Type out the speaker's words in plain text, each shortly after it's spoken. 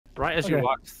Right as you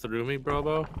walked through me,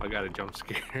 Brobo, I got a jump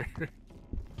scare.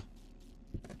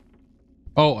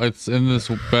 Oh, it's in this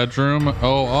bedroom.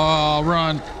 Oh,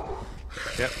 run.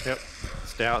 Yep.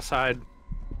 Stay outside.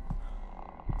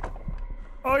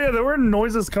 Oh yeah, there were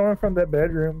noises coming from that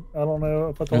bedroom. I don't know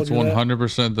if I told It's you that.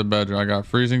 100% the bedroom. I got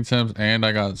freezing temps and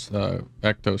I got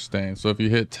ecto stain. So if you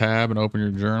hit tab and open your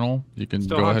journal, you can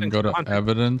go ahead and go to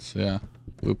evidence. Yeah,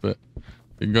 loop it.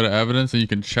 You can go to evidence and you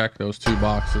can check those 2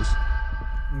 boxes.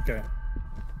 Okay.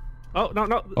 Oh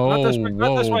no! Oh, not this way,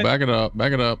 not this whoa! way. Back it up!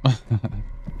 Back it up!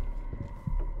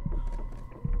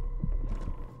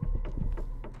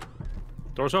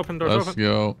 Doors open. Let's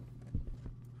go.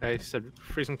 Hey, said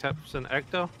freezing temps and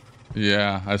ecto.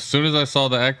 Yeah. As soon as I saw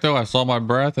the ecto, I saw my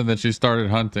breath, and then she started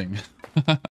hunting.